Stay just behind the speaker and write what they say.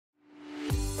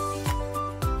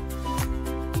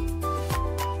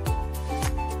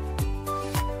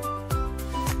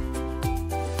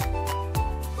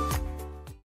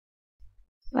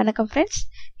வணக்கம் ஃப்ரெண்ட்ஸ்.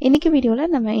 இன்னைக்கு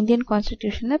வீடியோவில் நம்ம Indian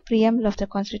கான்ஸ்டிடியூஷனில் preamble of the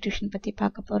constitution பற்றி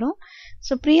பார்க்க போகிறோம்.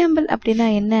 ஸோ ப்ரீஆம்பிள் அப்படின்னா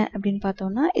என்ன அப்படின்னு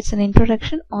பார்த்தோம்னா it's an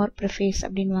introduction R preface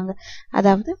அப்படின்வாங்க,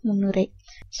 அதாவது முன்னுரை.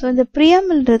 ஸோ இந்த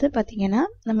ப்ரீஆம்பிள்ன்றது பார்த்தீங்கன்னா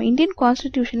நம்ம இந்தியன்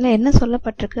கான்ஸ்டிடியூஷனில் என்ன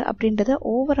சொல்லப்பட்டிருக்கு அப்படின்றத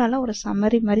ஓவராலாக ஒரு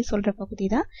சம்மரி மாதிரி சொல்கிற பகுதி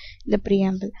தான் இந்த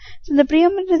ப்ரீஆம்பிள். ஸோ இந்த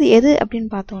ப்ரீஆம்பிள்ன்றது எது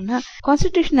அப்படின்னு பார்த்தோம்னா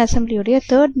கான்ஸ்டிடியூஷன் அசம்பிளியோடைய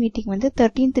 3rd மீட்டிங் வந்து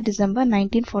 13th December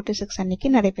 1946 அன்னைக்கு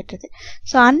நடைபெற்றது.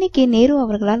 ஸோ அன்னைக்கு நேரு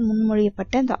அவர்களால்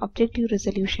முன்மொழியப்பட்ட இந்த ஆப்ஜெக்டிவ்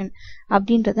ரெசல்யூஷன்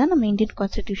அப்படின்றத நம்ம இந்தியன்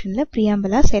கான்ஸ்டிடியூஷன்ல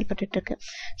ப்ரீஆம்பிளா செயல்பட்டு இருக்கு.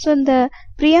 ஸோ இந்த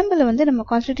ப்ரீஆம்பிளை வந்து நம்ம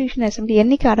கான்ஸ்டிடியூஷன் அசம்பிளி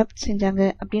என்னைக்கு அடாப்ட் செஞ்சாங்க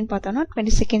அப்படின்னு பார்த்தோம்னா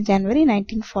 22nd January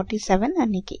 1947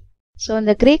 அன்னைக்கு. ஸோ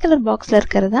இந்த கிரே கலர் பாக்ஸ்ல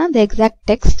இருக்கிறது தான் the exact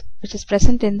text which is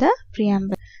present in the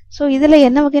preamble. So இதுல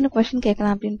என்ன வகையான கொஸ்டின்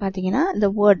கேட்கலாம் அப்படின்னு பார்த்தீங்கன்னா இந்த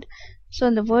வேர்ட். ஸோ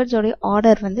இந்த வேர்ட்ஸோடைய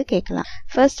ஆர்டர் வந்து கேட்கலாம்.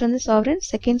 ஃபர்ஸ்ட் வந்து sovereign,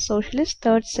 second socialist,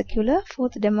 third secular,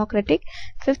 fourth democratic,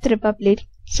 fifth republic,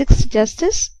 sixth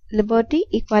justice, liberty,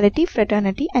 equality,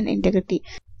 fraternity and integrity.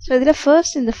 So இதில்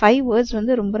ஃபர்ஸ்ட் இந்த 5 வேர்ட்ஸ்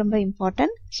வந்து ரொம்ப ரொம்ப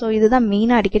இம்பார்ட்டன்ட். ஸோ இதுதான்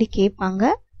மெயினாக அடிக்கடி கேட்பாங்க.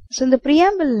 ஸோ இந்த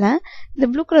ப்ரீஆம்பிள்ல இந்த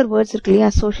ப்ளூ கலர் வேர்ட்ஸ் இருக்கு இல்லையா,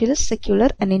 socialist,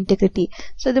 secular and integrity.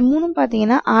 So இது மூணும்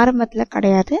பார்த்தீங்கன்னா ஆரம்பத்தில்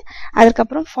கிடையாது.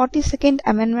 அதுக்கப்புறம் 42nd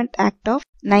Amendment Act of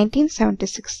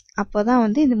 1976 அப்போதான்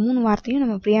வந்து இந்த 3 வார்த்தையும்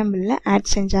நம்ம ப்ரீஆம்பிள்ல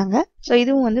ஆட் செஞ்சாங்க. ஸோ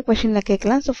இதுவும் வந்து கொஸ்டின்ல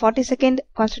கேட்கலாம். So 42nd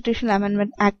Constitutional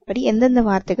Amendment Act படி எந்தெந்த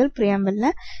வார்த்தைகள் ப்ரீஆம்பிள்ல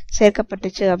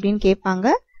சேர்க்கப்பட்டுச்சு அப்படின்னு கேட்பாங்க.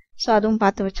 ஸோ அதுவும்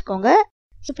பார்த்து வச்சுக்கோங்க.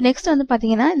 ஸோ இப்போ நெக்ஸ்ட் வந்து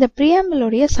பார்த்தீங்கன்னா இந்த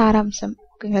ப்ரீஆம்பிளோடைய சாராம்சம்.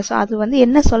 ஓகேங்களா, ஸோ அது வந்து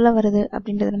என்ன சொல்ல வருது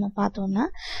அப்படின்றத நம்ம பார்த்தோம்னா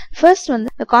ஃபர்ஸ்ட் வந்து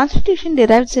the Constitution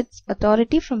derives its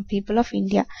authority from people of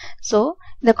India. So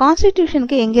இந்த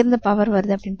கான்ஸ்டிடியூஷனுக்கு எங்கிருந்து பவர்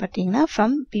வருது அப்படின்னு பார்த்தீங்கன்னா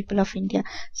from people of India.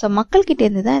 So மக்கள் கிட்ட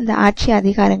இருந்து தான் இந்த ஆட்சி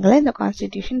அதிகாரங்களை இந்த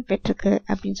கான்ஸ்டிடியூஷன் பெற்றிருக்கு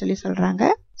அப்படின்னு சொல்றாங்க.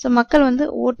 ஸோ மக்கள் வந்து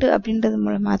ஓட்டு அப்படின்றது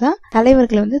மூலமா தான்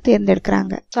தலைவர்களை வந்து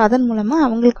தேர்ந்தெடுக்கிறாங்க. ஸோ அதன் மூலமா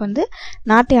அவங்களுக்கு வந்து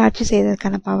நாட்டை ஆட்சி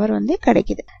செய்வதற்கான பவர் வந்து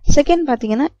கிடைக்குது. செகண்ட்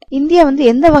பார்த்தீங்கன்னா இந்தியா வந்து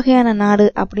எந்த வகையான நாடு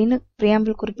அப்படின்னு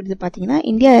ப்ரீஆம்பிள் குறிப்பிடுது பார்த்தீங்கன்னா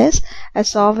India is a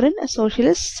sovereign, a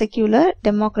socialist, secular,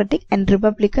 democratic and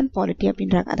republican polity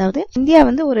அப்படின்றாங்க. அதாவது இந்தியா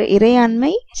வந்து ஒரு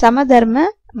இறையாண்மை, சமதர்ம,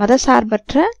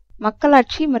 மதசார்பற்ற,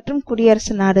 மக்களாட்சி மற்றும்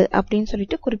குடியரசு நாடு அப்படின்னு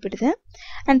சொல்லிட்டு குறிப்பிடுது.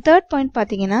 அண்ட் தேர்ட் பாயிண்ட்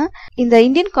பார்த்தீங்கன்னா இந்த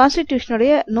இந்தியன்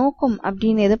கான்ஸ்டிடியூஷனுடைய நோக்கம்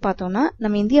அப்படின்னு எது பார்த்தோம்னா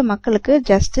நம்ம இந்திய மக்களுக்கு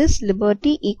justice,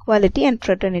 liberty, equality and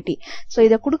fraternity. So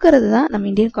இதை கொடுக்கறது தான் நம்ம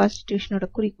இந்தியன் கான்ஸ்டிடியூஷனோட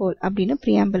குறிக்கோள் அப்படின்னு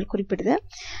ப்ரீஆம்பிள் குறிப்பிடுது.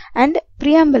 அண்ட்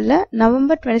ப்ரீஆம்பிள்ல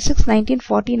November 26,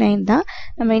 1949 தான்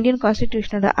நம்ம இந்தியன்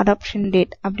கான்ஸ்டிடியூஷனோட அடாப்ஷன்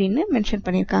டேட் அப்படின்னு மென்ஷன்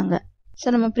பண்ணியிருக்காங்க.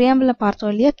 ஸோ நம்ம ப்ரீஆம்பிள்ல பார்த்தோம்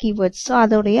இல்லையா கீவேர்ட்ஸ். ஸோ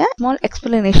அதோடைய ஸ்மால்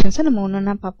எக்ஸ்பிளனேஷன்ஸை நம்ம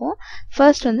ஒன்னொன்னா பார்ப்போம்.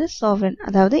 ஃபர்ஸ்ட் வந்து சாவரன்,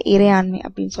 அதாவது இறையாண்மை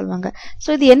அப்படின்னு சொல்லுவாங்க. ஸோ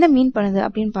இது என்ன மீன் பண்ணுது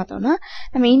அப்படின்னு பார்த்தோம்னா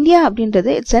நம்ம இந்தியா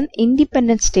அப்படின்றது இட்ஸ் அன்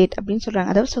இண்டிபெண்டன்ட் ஸ்டேட் அப்படின்னு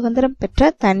சொல்றாங்க. அதாவது சுதந்திரம் பெற்ற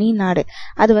தனி நாடு.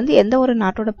 அது வந்து எந்த ஒரு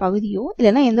நாட்டோட பகுதியோ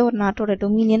இல்லைன்னா எந்த ஒரு நாட்டோட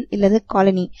டொமினியன் இல்லது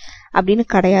காலனி அப்படின்னு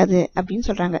கிடையாது அப்படின்னு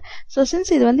சொல்றாங்க. ஸோ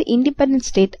சின்ஸ் இது வந்து இண்டிபெண்டன்ட்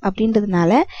ஸ்டேட்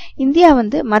அப்படின்றதுனால இந்தியா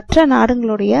வந்து மற்ற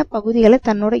நாடுகளுடைய பகுதிகளை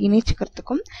தன்னோட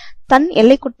இணைச்சுக்கிறதுக்கும் தன்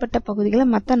எல்லைக்குட்பட்ட பகுதிகளை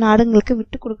மற்ற நாடுகளுக்கு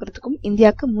விட்டு கொடுக்கறதுக்கும்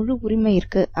இந்தியாவுக்கு முழு உரிமை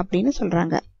இருக்கு அப்படின்னு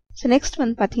சொல்றாங்க. ஸோ நெக்ஸ்ட்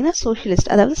வந்து பார்த்தீங்கன்னா சோஷியலிஸ்ட்,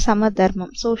 அதாவது சம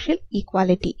தர்மம், சோஷியல்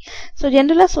ஈக்வாலிட்டி. ஸோ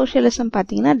ஜென்ரலா சோஷியலிசம்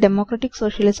பார்த்தீங்கன்னா democratic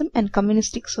socialism and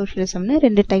communistic சோஷியலிசம்னு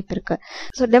 2 type இருக்கு.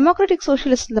 ஸோ டெமோக்ராட்டிக்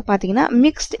சோஷியலிசம்ல பார்த்தீங்கன்னா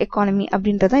மிக்ஸ்ட் எக்கானமி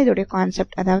அப்படின்றதான் இதோடைய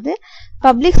கான்செப்ட். அதாவது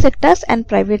public sectors and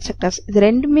private sectors இது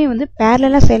ரெண்டுமே வந்து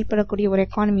பேரலா செயல்படக்கூடிய ஒரு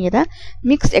எக்கானமியை தான்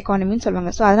மிக்ஸ்ட் எக்கானமின்னு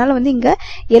சொல்லுவாங்க. ஸோ அதனால வந்து இங்க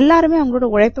எல்லாருமே அவங்களோட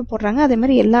உழைப்பு போடுறாங்க, அதே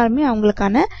மாதிரி எல்லாருமே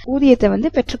அவங்களுக்கான ஊதியத்தை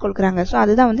வந்து பெற்றுக்கொள்கிறாங்க. ஸோ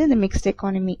அதுதான் வந்து இந்த மிக்ஸ்ட்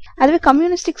எக்கானமி. அதுவே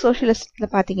கம்யூனிஸ்டிக் சோஷியலிஸ்ட்ல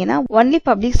பார்த்தீங்கன்னா ஒன்லி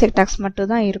பப்ளிக் செக்டார்ஸ் மட்டும்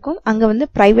தான் இருக்கும். அங்க வந்து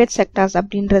பிரைவேட் செக்டார்ஸ்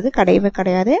அப்படின்றது கிடையவே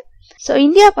கிடையாது. ஸோ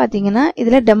இந்தியா பார்த்தீங்கன்னா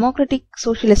இதுல டெமோக்ராட்டிக்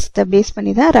சோஷியலிஸ்ட பேஸ்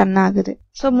பண்ணி தான் ரன் ஆகுது.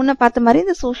 ஸோ முன்ன பார்த்த மாதிரி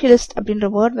இந்த சோஷியலிஸ்ட் அப்படின்ற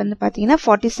வேர்ட் வந்து பார்த்தீங்கன்னா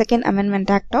 42nd Amendment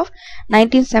Act of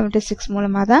 1976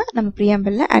 மூலமா தான் நம்ம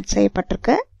ப்ரீஆம்பிள்ல ஆட்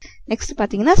செய்யப்பட்டிருக்கு. நெக்ஸ்ட்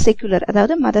பார்த்தீங்கன்னா செக்யூலர்,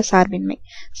 அதாவது மத சார்பின்மை.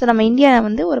 ஸோ நம்ம இந்தியா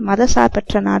வந்து ஒரு மத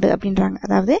சார்பற்ற நாடு அப்படின்றாங்க.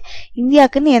 அதாவது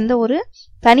இந்தியாவுக்குன்னு எந்த ஒரு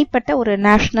தனிப்பட்ட ஒரு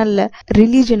நேஷனல்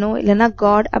ரிலீஜனோ இல்லைன்னா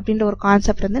காட் அப்படின்ற ஒரு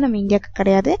கான்செப்ட் வந்து நம்ம இந்தியாவுக்கு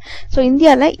கிடையாது. ஸோ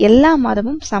இந்தியாவில் எல்லா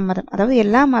மதமும் சம்மதம், அதாவது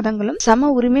எல்லா மதங்களும் சம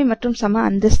உரிமை மற்றும் சம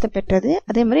அந்தஸ்து பெற்றது.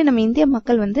 அதே மாதிரி நம்ம இந்திய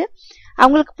மக்கள் வந்து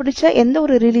அவங்களுக்கு பிடிச்ச எந்த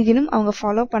ஒரு ரிலீஜனும் அவங்க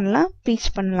ஃபாலோ பண்ணலாம், ப்ரீச்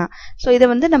பண்ணலாம். ஸோ இதை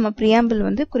வந்து நம்ம ப்ரீஆம்பிள்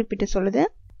வந்து குறிப்பிட்டு சொல்லுது.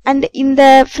 அண்ட் இந்த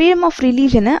ஃப்ரீடம் ஆஃப்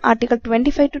ரிலீஜனை ஆர்டிகல்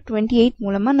 25 to 28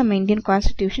 மூலமா நம்ம இந்தியன்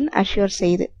கான்ஸ்டிடியூஷன் அஷ்யூர்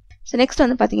செய்யுது. ஸோ நெக்ஸ்ட்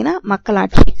வந்து பார்த்தீங்கன்னா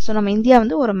மக்களாட்சி. ஸோ நம்ம இந்தியா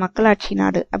வந்து ஒரு மக்களாட்சி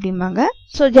நாடு அப்படிம்பாங்க.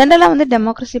 ஸோ ஜென்ரலா வந்து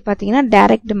டெமோக்ரஸி பார்த்தீங்கன்னா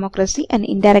direct democracy and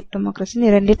indirect டெமோக்ரஸின்னு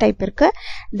 2 type இருக்கு.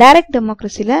 டைரக்ட்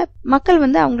டெமோக்ரஸில மக்கள்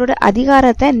வந்து அவங்களோட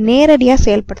அதிகாரத்தை நேரடியா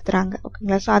செயல்படுத்துறாங்க.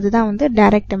 ஓகேங்களா? ஸோ அதுதான் வந்து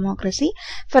டைரக்ட் டெமோக்ரஸி.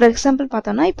 ஃபார் எக்ஸாம்பிள்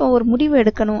பார்த்தோம்னா இப்போ ஒரு முடிவு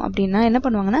எடுக்கணும் அப்படின்னா என்ன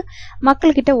பண்ணுவாங்கன்னா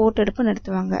மக்கள்கிட்ட ஓட்டெடுப்பு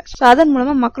நடத்துவாங்க. ஸோ அதன்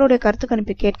மூலமா மக்களுடைய கருத்து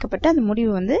கணிப்பு கேட்கப்பட்டு அந்த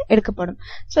முடிவு வந்து எடுக்கப்படும்.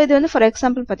 ஸோ இது வந்து ஃபார்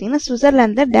எக்ஸாம்பிள் பார்த்தீங்கன்னா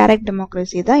சுவிட்சர்லாந்து டைரக்ட்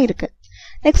டெமோக்ரஸி தான் இருக்கு.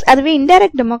 நெக்ஸ்ட் அதுவே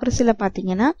இன்டைரக்ட் டெமோக்ரஸில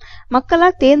பாத்தீங்கன்னா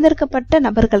மக்களால் தேர்ந்தெடுக்கப்பட்ட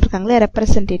நபர்கள் இருக்காங்களே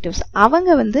ரெப்ரசன்டேட்டிவ்ஸ், அவங்க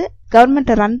வந்து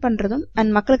கவர்மெண்ட்டை ரன் பண்றதும்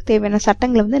அண்ட் மக்களுக்கு தேவையான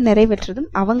சட்டங்களை வந்து நிறைவேற்றுறதும்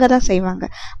அவங்க தான் செய்வாங்க.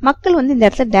 மக்கள் வந்து இந்த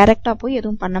இடத்துல டைரக்டா போய்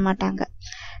எதுவும் பண்ண மாட்டாங்க.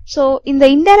 ஸோ இந்த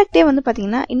இன்டைரக்டே வந்து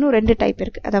பாத்தீங்கன்னா இன்னும் 2 டைப்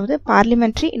இருக்கு. அதாவது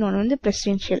பார்லிமெண்ட்ரி, இன்னொன்று வந்து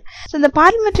பிரசிடென்ஷியல். ஸோ இந்த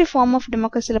பார்லிமெண்ட்ரி ஃபார்ம் ஆஃப்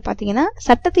டெமோக்ரஸில பாத்தீங்கன்னா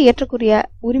சட்டத்தை ஏற்றக்கூடிய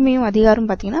உரிமையும் அதிகாரம்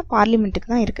பாத்தீங்கன்னா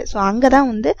பார்லிமெண்ட்டுக்கு தான் இருக்கு. ஸோ அங்கதான்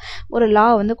வந்து ஒரு லா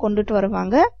வந்து கொண்டுட்டு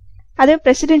வருவாங்க. அதே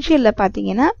பிரசிடென்ஷியல்ல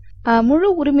பாத்தீங்கன்னா முழு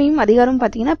உரிமையும் அதிகாரம்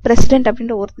பாத்தீங்கன்னா பிரசிடென்ட்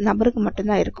அப்படின்ற ஒரு நபருக்கு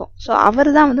மட்டும்தான் இருக்கும். ஸோ அவர்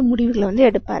தான் வந்து முடிவுகளை வந்து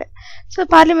எடுப்பாரு. ஸோ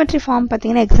பார்லிமெண்ட்ரி ஃபார்ம்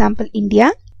பாத்தீங்கன்னா example India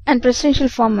and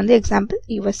presidential form வந்து எக்ஸாம்பிள்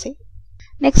USA.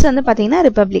 நெக்ஸ்ட் வந்து பாத்தீங்கன்னா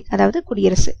ரிபப்ளிக், அதாவது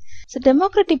குடியரசு. ஸோ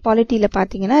டெமோக்ராட்டிக் பாலிட்டியில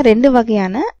பாத்தீங்கன்னா 2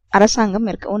 வகையான அரசாங்கம்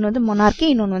இருக்கு. ஒன்னு வந்து மொனார்கி,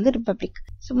 இன்னொன்னு வந்து republic.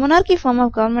 So monarchy form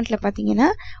of கவர்மெண்ட்ல பாத்தீங்கன்னா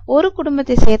ஒரு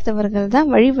குடும்பத்தை சேர்த்தவர்கள் தான்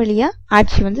வழி வழியா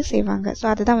ஆட்சி வந்து செய்வாங்க. ஸோ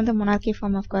அதுதான் வந்து மொனார்கி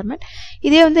ஃபார்ம் ஆஃப் கவர்மெண்ட்.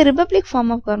 இதே வந்து ரிபப்ளிக்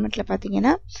ஃபார்ம் ஆஃப் கவர்மெண்ட்ல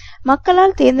பாத்தீங்கன்னா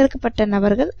மக்களால் தேர்ந்தெடுக்கப்பட்ட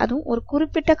நபர்கள், அதுவும் ஒரு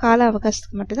குறிப்பிட்ட கால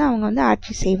அவகாசத்துக்கு மட்டும்தான் அவங்க வந்து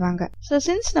ஆட்சி செய்வாங்க. ஸோ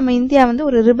சின்ஸ் நம்ம இந்தியா வந்து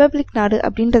ஒரு ரிபப்ளிக் நாடு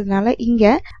அப்படின்றதுனால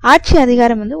இங்க ஆட்சி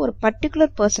அதிகாரம் வந்து ஒரு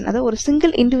பர்டிகுலர் பர்சன், அதாவது ஒரு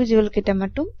சிங்கிள் இண்டிவிஜுவல் கிட்ட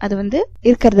மட்டும் அது வந்து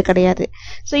இருக்கிறது கிடையாது.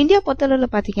 ஸோ இந்தியா பொறுத்தளவுல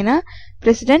பாத்தீங்கன்னா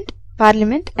president,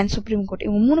 parliament and supreme court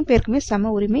இவங்க 3 பேருக்குமே சம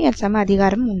உரிமை அண்ட் சம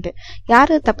அதிகாரம் உண்டு.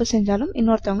 யாரு தப்பு செஞ்சாலும்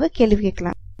இன்னொருத்தவங்க கேள்வி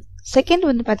கேட்கலாம். செகண்ட்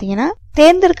வந்து பாத்தீங்கன்னா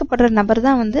தேர்ந்தெடுக்கப்படுற நபர்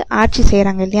தான் வந்து ஆட்சி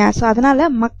செய்யறாங்க இல்லையா? ஸோ அதனால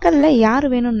மக்கள்ல யாரு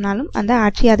வேணும்னாலும் அந்த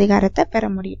ஆட்சி அதிகாரத்தை பெற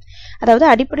முடியும். அதாவது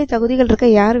அடிப்படை தகுதிகள் இருக்க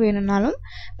யாரு வேணும்னாலும்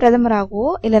பிரதமராகவோ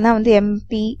இல்லைன்னா வந்து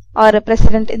MP ஆர்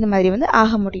பிரசிடென்ட் இந்த மாதிரி வந்து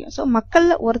ஆக முடியும். ஸோ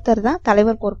மக்கள்ல ஒருத்தர் தான்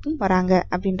தலைவர் பொறுப்பும் வராங்க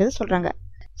அப்படின்றது சொல்றாங்க.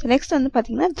 ஸோ நெக்ஸ்ட் வந்து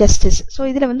பாத்தீங்கன்னா ஜஸ்டிஸ். ஸோ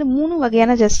இதுல வந்து 3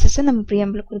 வகையான ஜஸ்டிஸ் நம்ம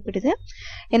பிரியாம்பிள் குறிப்பிடுது.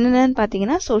 என்னென்னு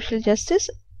பாத்தீங்கன்னா social justice,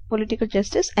 political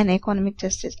justice and economic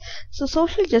justice. So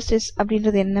social justice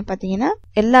அப்படின்றது என்ன பாத்தீங்கன்னா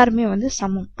எல்லாருமே வந்து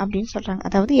சமம் அப்படின்னு சொல்றாங்க.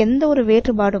 அதாவது எந்த ஒரு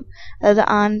வேறுபாடும், அதாவது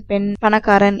ஆண், பெண்,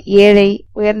 பணக்காரன், ஏழை,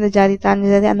 உயர்ந்த ஜாதி,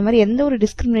 தாழ்ந்த ஜாதி அந்த மாதிரி எந்த ஒரு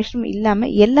டிஸ்கிரிமினேஷனும் இல்லாம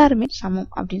எல்லாருமே சமம்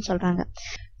அப்படின்னு சொல்றாங்க.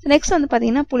 நெக்ஸ்ட் வந்து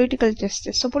பாத்தீங்கன்னா பொலிட்டிக்கல்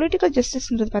ஜஸ்டிஸ். ஸோ பொலிட்டிக்கல்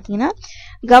ஜஸ்டிஸ்ன்றது பாத்தீங்கன்னா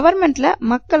கவர்மெண்ட்ல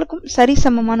மக்களுக்கும்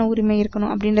சரிசமமான உரிமை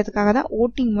இருக்கணும் அப்படின்றதுக்காக தான்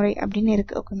ஓட்டிங் முறை அப்படின்னு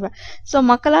இருக்கு. ஓகேங்களா? ஸோ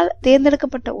மக்களால்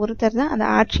தேர்ந்தெடுக்கப்பட்ட ஒருத்தர் தான் அந்த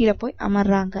ஆட்சியில போய்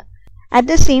அமர்றாங்க. அட்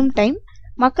த சேம் டைம்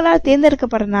மக்களால்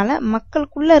தேர்ந்தெடுக்கப்படுறதுனால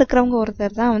மக்களுக்குள்ள இருக்கிறவங்க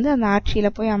ஒருத்தர் தான் வந்து அந்த ஆட்சியில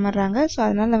போய் அமர்றாங்க. ஸோ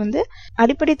அதனால வந்து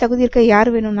அடிப்படை தகுதி இருக்க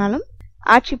யார் வேணும்னாலும்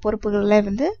ஆட்சி பொறுப்புகள்ல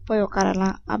வந்து போய்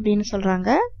உட்காரலாம் அப்படின்னு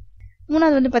சொல்றாங்க.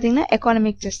 3வது வந்து பாத்தீங்கன்னா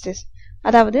எக்கானமிக் ஜஸ்டிஸ்,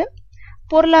 அதாவது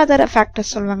பொருளாதார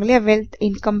ஃபேக்டர்ஸ் சொல்லுவாங்க இல்லையா, வெல்த்,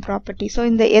 இன்கம், ப்ராப்பர்ட்டி. ஸோ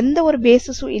இந்த எந்த ஒரு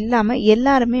பேசிஸும் இல்லாம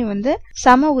எல்லாருமே வந்து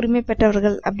சம உரிமை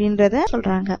பெற்றவர்கள் அப்படின்றத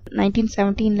சொல்றாங்க.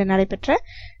 1917ல நடைபெற்ற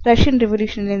ரஷ்யன்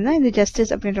ரெவல்யூஷன்ல இருந்தா இந்த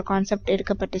ஜஸ்டிஸ் அப்படின்ற கான்செப்ட்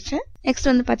எடுக்கப்பட்டுச்சு.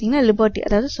 நெக்ஸ்ட் வந்து பாத்தீங்கன்னா லிபர்ட்டி,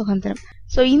 அதாவது சுதந்திரம்.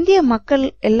 ஸோ இந்திய மக்கள்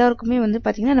எல்லாருக்குமே வந்து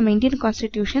பாத்தீங்கன்னா நம்ம இந்தியன்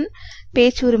கான்ஸ்டிடியூஷன்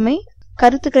பேச்சுரிமை,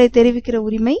 கருத்துக்களை தெரிவிக்கிற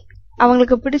உரிமை,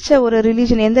 அவங்களுக்கு பிடிச்ச ஒரு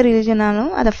ரிலீஜன், எந்த ரிலீஜனாலும்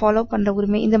அதை ஃபாலோ பண்ற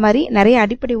உரிமை, இந்த மாதிரி நிறைய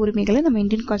அடிப்படை உரிமைகளை நம்ம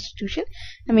இந்தியன் கான்ஸ்டிடியூஷன்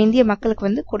நம்ம இந்திய மக்களுக்கு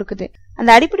வந்து கொடுக்குது. அந்த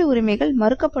அடிப்படை உரிமைகள்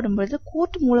மறுக்கப்படும் பொழுது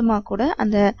கோர்ட் மூலமா கூட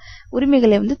அந்த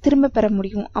உரிமைகளை வந்து திரும்ப பெற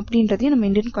முடியும் அப்படின்றதையும் நம்ம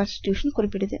இந்தியன் கான்ஸ்டிடியூஷன்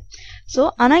குறிப்பிடுது. ஸோ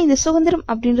ஆனா இந்த சுதந்திரம்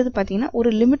அப்படின்றது பாத்தீங்கன்னா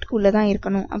ஒரு லிமிட்குள்ளதான்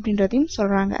இருக்கணும் அப்படின்றதையும்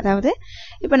சொல்றாங்க. அதாவது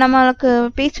இப்ப நம்மளுக்கு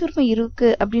பேச்சுரிமை இருக்கு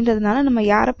அப்படின்றதுனால நம்ம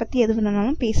யாரை பத்தி எது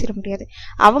வேணாலும் பேசிட முடியாது.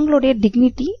 அவங்களுடைய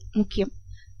டிக்னிட்டி முக்கியம்.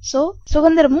 ஸோ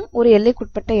சுதந்திரமும் ஒரு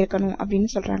எல்லைக்குட்பட்ட இருக்கணும் அப்படின்னு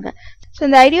சொல்றாங்க. ஸோ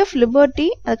இந்த ஐடியா ஆஃப் லிபர்ட்டி,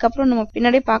 அதுக்கப்புறம் நம்ம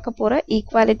பின்னாடி பார்க்க போற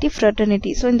ஈக்வாலிட்டி,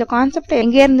 ஃப்ரெட்டர்னிட்டி. ஸோ இந்த கான்செப்ட்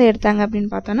எங்க இருந்து எடுத்தாங்க அப்படின்னு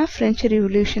பார்த்தோம்னா பிரெஞ்சு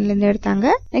ரெவல்யூஷன்ல இருந்து எடுத்தாங்க.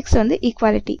 நெக்ஸ்ட் வந்து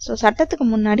ஈக்வாலிட்டி. ஸோ சட்டத்துக்கு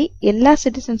முன்னாடி எல்லா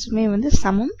சிட்டிசன்ஸுமே வந்து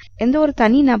சமம். எந்த ஒரு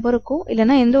தனி நபருக்கும்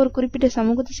இல்லைன்னா எந்த ஒரு குறிப்பிட்ட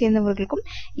சமூகத்தை சேர்ந்தவர்களுக்கும்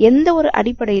எந்த ஒரு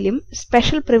அடிப்படையிலும்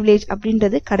ஸ்பெஷல் ப்ரிவிலேஜ்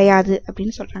அப்படின்றது கிடையாது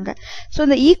அப்படின்னு சொல்றாங்க. ஸோ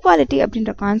இந்த ஈக்வாலிட்டி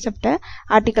அப்படின்ற கான்செப்டை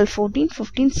ஆர்டிகல் 14,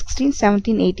 15, 16,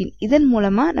 17, 18 இதன்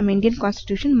மூலமா நம்ம இந்தியன்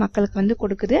கான்ஸ்டிடியூஷன் மக்களுக்கு வந்து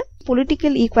கொடுக்குது.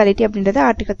 பொலிட்டிக்கல் ஈக்வாலிட்டி அப்படின்றது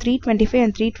ஆர்டிகல் 325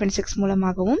 and 326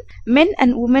 மூலமாகவும், மென்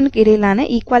அண்ட் உமனுக்கு இடையிலான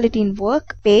equality in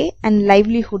work, pay and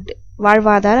livelihood,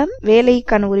 வாழ்வாதாரம்,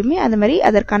 வேலைக்கான உரிமை, அந்த மாதிரி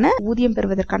அதற்கான ஊதியம்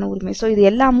பெறுவதற்கான உரிமை. ஸோ இது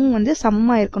எல்லாமும் வந்து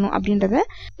சமமா இருக்கணும் அப்படின்றத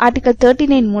ஆர்டிகல்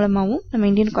 39 மூலமாகவும் நம்ம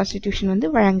இந்தியன் கான்ஸ்டிடியூஷன் வந்து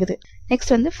வழங்குது.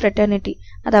 நெக்ஸ்ட் வந்து ஃப்ரெட்டர்னிட்டி,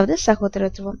 அதாவது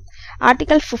சகோதரத்துவம்.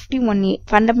 Article 51A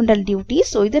fundamental duty.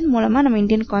 So இதன் மூலமா நம்ம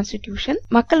இந்தியன் கான்ஸ்டிடியூஷன்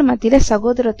மக்கள் மத்தியில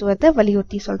சகோதரத்துவத்தை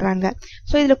வலியுறுத்தி சொல்றாங்க.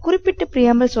 ஸோ இதுல குறிப்பிட்டு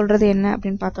பிரியாம்பிள் சொல்றது என்ன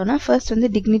அப்படின்னு பார்த்தோம்னா, ஃபர்ஸ்ட் வந்து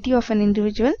dignity of an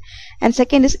individual and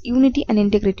second is unity and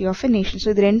integrity of a nation. So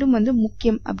இது ரெண்டும் வந்து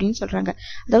முக்கியம் அப்படின்னு சொல்றாங்க.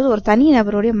 அதாவது ஒரு தனி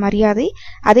நபருடைய மரியாதை,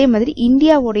 அதே மாதிரி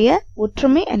இந்தியாவுடைய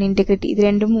ஒற்றுமை அண்ட் இன்டெகிரிட்டி, இது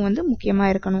ரெண்டும் வந்து முக்கியமா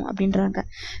இருக்கணும் அப்படின்றாங்க.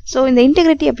 ஸோ இந்த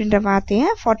இன்டெகிரிட்டி அப்படின்ற வார்த்தையை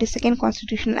 42nd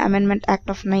constitutional amendment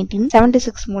act of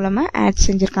 1976 மூலமா ஆட்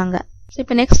செஞ்சிருக்காங்க. ஸோ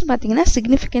இப்போ நெக்ஸ்ட் பார்த்தீங்கன்னா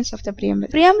சிக்னிஃபிகன்ஸ் ஆஃப் த பிரியாம்பிள்.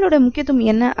 பிரியாம்பிளோட முக்கியத்துவம்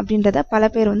என்ன அப்படின்றத பல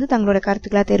பேர் வந்து தங்களோட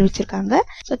கருத்துக்களா தெரிவிச்சிருக்காங்க.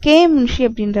 ஸோ KM முன்ஷி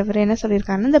அப்படின்றவர் என்ன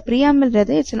சொல்லியிருக்காங்கன்னா, இந்த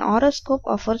பிரியாம்பிள்ன்றது it's an horoscope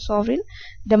of our sovereign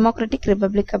democratic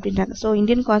republic அப்படின்றாங்க. ஸோ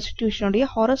இந்தியன் கான்ஸ்டிடியூஷனுடைய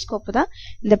ஹாரோஸ்கோப் தான்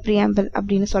இந்த பிரியாம்பிள்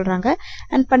அப்படின்னு சொல்றாங்க.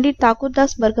 அண்ட் பண்டிட்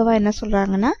தாக்கூர்தாஸ் பர்கவா என்ன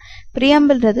சொல்றாங்கன்னா,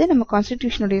 பிரியாம்பிள்ன்றது நம்ம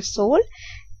கான்ஸ்டிடியூஷனுடைய soul,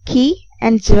 key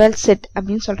and jewel set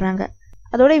அப்படின்னு சொல்றாங்க.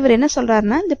 அதோட இவர் என்ன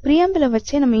சொல்றாருன்னா, இந்த பிரியாம்பிளை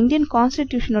வச்சே நம்ம இந்தியன்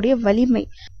கான்ஸ்டிடியூஷனுடைய வலிமை,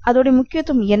 அதோட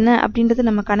முக்கியத்துவம் என்ன அப்படின்றத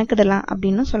நம்ம கணக்கிடலாம்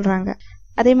அப்படின்னு சொல்றாங்க.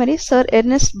 அதே மாதிரி சர்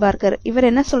எர்னஸ்ட் பார்கர் இவர்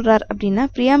என்ன சொல்றார் அப்படின்னா,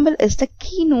 preamble is the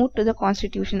key note to the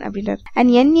constitution அப்படின்றார். அண்ட்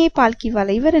NA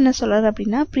பால்கிவாலா இவர் என்ன சொல்றாரு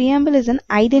அப்படின்னா, preamble is an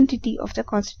identity of the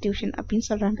constitution அப்படின்னு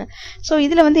சொல்றாங்க. ஸோ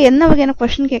இதுல வந்து என்ன வகையான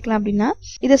கொஸ்டின் கேட்கலாம் அப்படின்னா,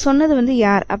 இதை சொன்னது வந்து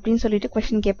யார் அப்படின்னு சொல்லிட்டு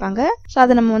கொஸ்டின் கேட்பாங்க. ஸோ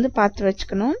அதை நம்ம வந்து பார்த்து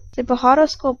வச்சுக்கணும். இப்போ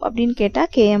ஹாரோஸ்கோப் அப்படின்னு கேட்டா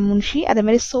KM முன்ஷி, அதே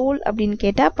மாதிரி சோல் அப்படின்னு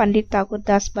கேட்டா பண்டிட்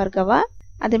தாக்கூர்தாஸ் பர்கவா,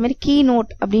 அதே மாதிரி கீ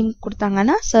நோட் அப்படின்னு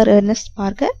கொடுத்தாங்கன்னா சர் எர்னஸ்ட்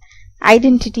பார்கர்,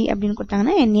 ஐடென்டிட்டி அப்படின்னு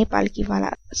கொடுத்தாங்கன்னா NA பால்கிவாலா.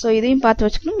 ஸோ இதையும் பார்த்து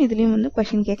வச்சுக்கணும். இதுலயும் வந்து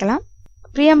கொஸ்டின் கேட்கலாம்.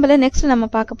 பிரியாம்பிள் நெக்ஸ்ட் நம்ம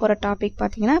பார்க்க போற டாபிக்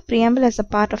பாத்தீங்கன்னா, preamble as a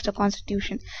part of the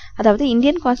constitution. அதாவது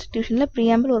இந்தியன் கான்ஸ்டிடியூஷன்ல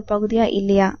பிரியாம்பிள் ஒரு பகுதியா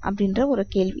இல்லையா அப்படின்ற ஒரு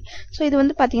கேள்வி. ஸோ இது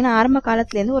வந்து பாத்தீங்கன்னா ஆரம்ப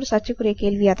காலத்துல இருந்து ஒரு சர்ச்சைக்குரிய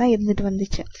கேள்வியா தான் இருந்துட்டு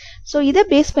வந்துச்சு. ஸோ இதை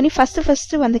பேஸ் பண்ணி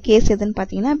ஃபர்ஸ்ட் வந்த கேஸ் எதுன்னு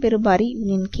பாத்தீங்கன்னா பெருபாரி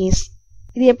யூனியன் கேஸ்.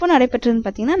 இது எப்போ நடைபெற்றதுன்னு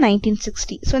பார்த்தீங்கன்னா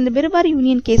 1960. ஸோ இந்த பெருபாரி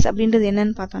யூனியன் கேஸ் அப்படின்றது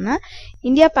என்னன்னு பார்த்தோம்னா,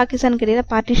 இந்தியா பாகிஸ்தானுக்கு இடையில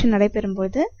பார்ட்டிஷன்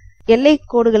நடைபெறும்போது எல்லை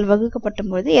கோடுகள் வகுக்கப்பட்ட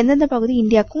போது எந்தெந்த பகுதி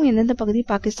இந்தியாவுக்கும் எந்தெந்த பகுதி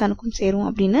பாகிஸ்தானுக்கும் சேரும்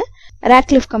அப்படின்னு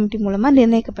ராட்க்ளிஃப் கமிட்டி மூலமா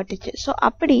நிர்ணயிக்கப்பட்டுச்சு. ஸோ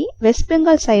அப்படி வெஸ்ட்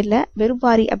பெங்கால் சைட்ல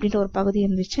பெருபாரி அப்படின்ற ஒரு பகுதி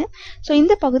இருந்துச்சு. ஸோ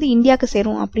இந்த பகுதி இந்தியாவுக்கு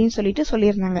சேரும் அப்படின்னு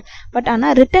சொல்லியிருந்தாங்க. பட் ஆனா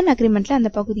ரிட்டன் அக்ரிமெண்ட்ல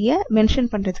அந்த பகுதியை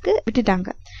மென்ஷன் பண்றதுக்கு விட்டுட்டாங்க.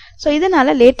 ஸோ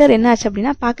இதனால லேட்டர் என்ன ஆச்சு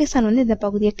அப்படின்னா, பாகிஸ்தான் வந்து இந்த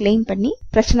பகுதியை கிளைம் பண்ணி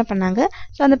பிரச்சனை பண்ணாங்க.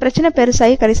 ஸோ அந்த பிரச்சனை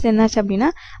பெருசாகி கடைசியில் என்ன ஆச்சு அப்படின்னா,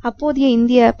 அப்போதைய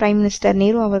இந்திய பிரைம் மினிஸ்டர்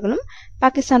நேரு அவர்களும்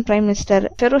Pakistan prime minister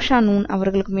Pherozeshah noon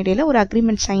அவர்களுக்கும் இடையில ஒரு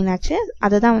அக்ரிமெண்ட் சைன் ஆச்சு.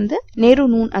 அதுதான் வந்து நேரு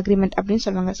நூன் அக்ரிமெண்ட் அப்படின்னு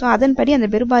சொல்லுவாங்க. ஸோ அதன்படி அந்த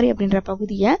பெருபாரி அப்படின்ற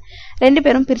பகுதியை 2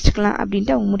 பேரும் பிரிச்சுக்கலாம்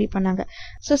அப்படின்ட்டு அவங்க முடிவு பண்ணாங்க.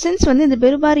 ஸோ சின்ஸ் வந்து இந்த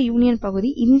பெருபாரி யூனியன்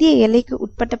பகுதி இந்திய எல்லைக்கு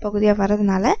உட்பட்ட பகுதியா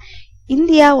வர்றதுனால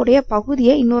இந்தியாவுடைய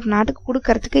பகுதியை இன்னொரு நாட்டுக்கு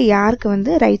கொடுக்கறதுக்கு யாருக்கு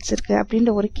வந்து ரைட்ஸ் இருக்கு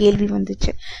அப்படின்ற ஒரு கேள்வி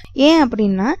வந்துச்சு. ஏன்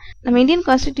அப்படின்னா, நம்ம இந்தியன்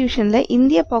கான்ஸ்டிடியூஷன்ல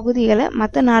இந்திய பகுதிகளை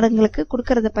மற்ற நாடுகளுக்கு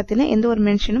கொடுக்கறத பத்தின எந்த ஒரு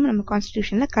மென்ஷனும் நம்ம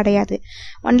கான்ஸ்டிடியூஷன்ல கிடையாது.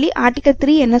 ஒன்லி ஆர்டிகல்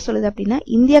 3 என்ன சொல்லுது அப்படின்னா,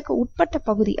 இந்தியாவுக்கு உட்பட்ட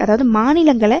பகுதி, அதாவது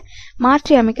மாநிலங்களை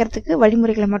மாற்றி அமைக்கிறதுக்கு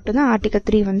வழிமுறைகளை மட்டும்தான் ஆர்டிகல்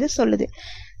 3 வந்து சொல்லுது.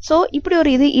 ஸோ இப்படி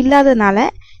ஒரு இது இல்லாததுனால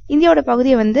இந்தியாவோட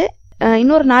பகுதியை வந்து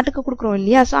இன்னொரு நாட்டுக்கு கொடுக்குறோம்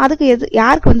இல்லையா, ஸோ அதுக்கு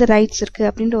யாருக்கு வந்து ரைட்ஸ் இருக்கு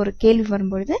அப்படின்ற ஒரு கேள்வி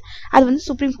வரும்பொழுது அது வந்து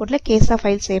சுப்ரீம் கோர்ட்ல கேஸா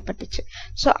ஃபைல் செய்யப்பட்டுச்சு.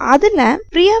 ஸோ அதுல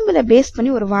பிரியாம்பிளை பேஸ் பண்ணி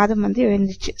ஒரு வாதம் வந்து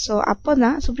எழுந்துச்சு. ஸோ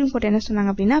அப்போதான் சுப்ரீம் கோர்ட் என்ன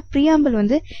சொன்னாங்க அப்படின்னா, பிரியாம்பிள்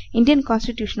வந்து இந்தியன்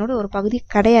கான்ஸ்டிடியூஷனோட ஒரு பகுதி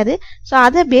கிடையாது. ஸோ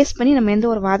அதை பேஸ் பண்ணி நம்ம எந்த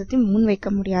ஒரு வாதத்தையும் முன்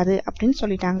வைக்க முடியாது அப்படின்னு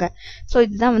சொல்லிட்டாங்க. ஸோ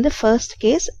இதுதான் வந்து first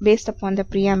case based upon the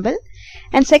preamble.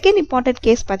 And second important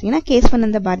case பார்த்தீங்கன்னா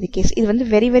kesavananda பாரதி கேஸ். இது வந்து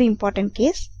very very important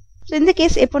case. So இந்த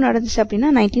கேஸ் எப்போ நடந்துச்சு அப்படின்னா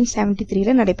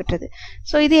 1973 நடைபெற்றது.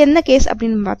 ஸோ இது என்ன கேஸ்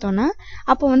அப்படின்னு பார்த்தோம்னா,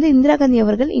 அப்போ வந்து இந்திரா காந்தி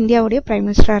அவர்கள் இந்தியாவுடைய பிரைம்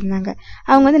மினிஸ்டரா இருந்தாங்க.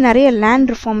 அவங்க வந்து நிறைய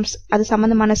லேண்ட் ரிஃபார்ம்ஸ், அது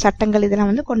சம்பந்தமான சட்டங்கள்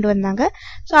இதெல்லாம் வந்து கொண்டு வந்தாங்க.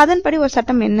 ஸோ அதன்படி ஒரு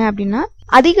சட்டம் என்ன அப்படின்னா,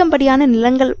 அதிகப்படியான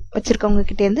நிலங்கள் வச்சிருக்கவங்க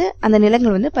கிட்டே இருந்து அந்த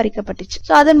நிலங்கள் வந்து பறிக்கப்பட்டுச்சு.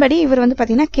 ஸோ அதன்படி இவர் வந்து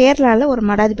பாத்தீங்கன்னா கேரளால ஒரு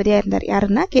மடாதிபதியா இருந்தார்.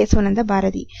 யாருன்னா kesavananda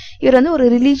பாரதி. இவர் வந்து ஒரு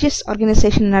ரிலீஜியஸ்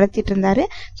ஆர்கனைசேஷன் நடத்திட்டு இருந்தாரு.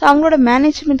 ஸோ அவங்களோட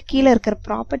மேனேஜ்மெண்ட் கீழே இருக்கிற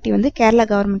ப்ராப்பர்ட்டி வந்து கேரளா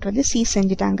கவர்மெண்ட் வந்து சீஸ்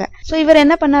செஞ்சுட்டாங்க. ஸோ இவர்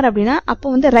என்ன பண்ணார் அப்படின்னா, அப்போ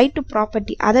வந்து ரைட் டு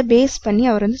ப்ராப்பர்ட்டி அதை பேஸ் பண்ணி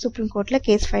அவர் வந்து சுப்ரீம் கோர்ட்ல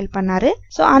கேஸ் ஃபைல் பண்ணாரு.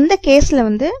 ஸோ அந்த கேஸ்ல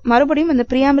வந்து மறுபடியும் அந்த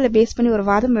பிரியாம்பிளை பேஸ் பண்ணி ஒரு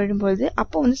வாதம் எழும்போது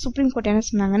அப்போ வந்து சுப்ரீம் கோர்ட் என்ன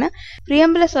சொன்னாங்கன்னா,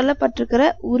 பிரியாம்பிள சொல்லப்பட்டிருக்கிற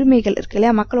உரிமைகள் இருக்கு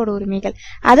இல்லையா, மக்களோட உரிமைகள்,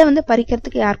 அதை வந்து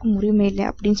பறிக்கிறதுக்கு யாருக்கும் உரிமை இல்லை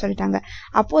அப்படின்னு சொல்லிட்டாங்க.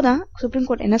 அப்போதான் சுப்ரீம்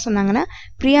கோர்ட் என்ன சொன்னாங்கன்னா,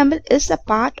 preamble is a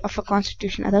part of a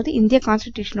constitution, அதாவது இந்திய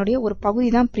கான்ஸ்டிடியூஷனுடைய ஒரு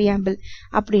பகுதி தான் பிரியாம்பிள்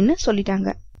அப்படின்னு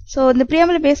சொல்லிட்டாங்க. ஸோ இந்த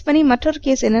பிரியாம்பிளை பேஸ் பண்ணி மற்றொரு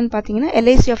கேஸ் என்னன்னு பாத்தீங்கன்னா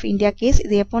LIC ஆஃப் இந்தியா கேஸ்.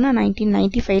 இது எப்போனா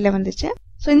 1995 வந்துச்சு.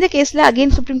 ஸோ இந்த கேஸ்ல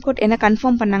அகைன் சுப்ரீம் கோர்ட் என்ன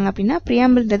கன்ஃபார்ம் பண்ணாங்க அப்படின்னா,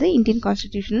 பிரியாம்பிள்ன்றது இந்தியன்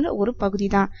கான்ஸ்டிடியூஷன்ல ஒரு பகுதி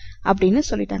தான் அப்படின்னு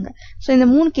சொல்லிட்டாங்க. ஸோ இந்த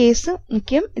 3 கேஸ்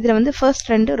முக்கியம். இதுல வந்து ஃபர்ஸ்ட்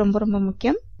 2 ரொம்ப ரொம்ப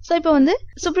முக்கியம். ஸோ இப்போ வந்து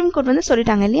சுப்ரீம் கோர்ட் வந்து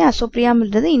சொல்லிட்டாங்க இல்லையா, ஸோ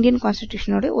பிரியாம்பிள்ன்றது இந்தியன்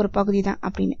கான்ஸ்டிடியூஷனோட ஒரு பகுதி தான்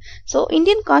அப்படின்னு. ஸோ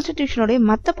இந்தியன் கான்ஸ்டிடியூஷனோட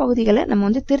மற்ற பகுதிகளை நம்ம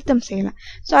வந்து திருத்தம் செய்யலாம்.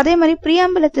 ஸோ அதே மாதிரி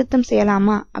பிரியாம்பிளை திருத்தம்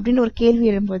செய்யலாமா அப்படின்னு ஒரு கேள்வி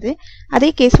எழும்போது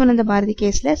அதே கேசவானந்த பாரதி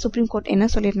கேஸ்ல சுப்ரீம் கோர்ட் என்ன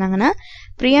சொல்லியிருந்தாங்கன்னா,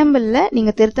 பிரியாம்பிள்ல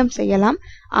நீங்க திருத்தம் செய்யலாம்,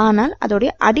 ஆனால்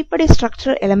அதோடைய அடிப்படை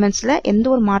ஸ்ட்ரக்சரல் எலிமெண்ட்ஸ்ல எந்த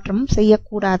ஒரு மாற்றமும்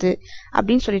செய்யக்கூடாது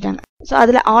அப்படின்னு சொல்லிட்டாங்க. ஸோ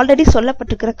அதுல ஆல்ரெடி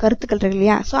சொல்லப்பட்டிருக்கிற கருத்துக்கள் இருக்கு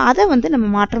இல்லையா, ஸோ அதை வந்து நம்ம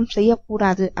மாற்றம்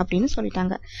செய்யக்கூடாது அப்படின்னு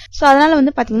சொல்லிட்டாங்க. ஸோ அதனால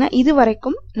வந்து பாத்தீங்கன்னா இது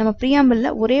வரைக்கும் நம்ம பிரியாம்பிள்ல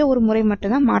ஒரே ஒரு முறை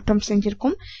மட்டும் தான் மாற்றம்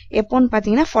செஞ்சிருக்கோம். எப்போன்னு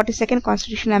பாத்தீங்கன்னா 42nd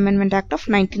constitution amendment act of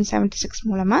 1976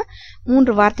 மூலமா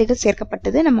 3 வார்த்தைகள்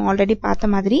சேர்க்கப்பட்டது. நம்ம ஆல்ரெடி பார்த்த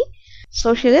மாதிரி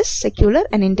socialist, secular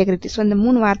and integrity. So இந்த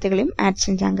 3 வார்த்தைகளையும் ஆட்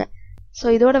செஞ்சாங்க. ஸோ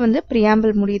இதோட வந்து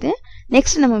பிரியாம்பிள் முடியுது.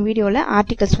 நெக்ஸ்ட் நம்ம வீடியோல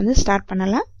ஆர்டிகல்ஸ் வந்து ஸ்டார்ட்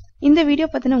பண்ணலாம். இந்த வீடியோ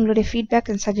பத்தின உங்களுடைய ஃபீட்பேக்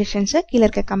அண்ட் சஜஷன்ஸை கீழே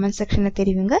இருக்க கமெண்ட் செக்ஷன்ல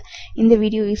தெரிவிங்க. இந்த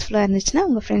வீடியோ யூஸ்ஃபுல்லா இருந்துச்சுன்னா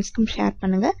உங்க ஃப்ரெண்ட்ஸ்க்கும் ஷேர்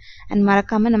பண்ணுங்க அண்ட்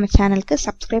மறக்காம நம்ம சேனலுக்கு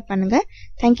சப்ஸ்கிரைப் பண்ணுங்க.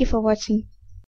 தேங்க்யூ ஃபார் வாட்சிங்.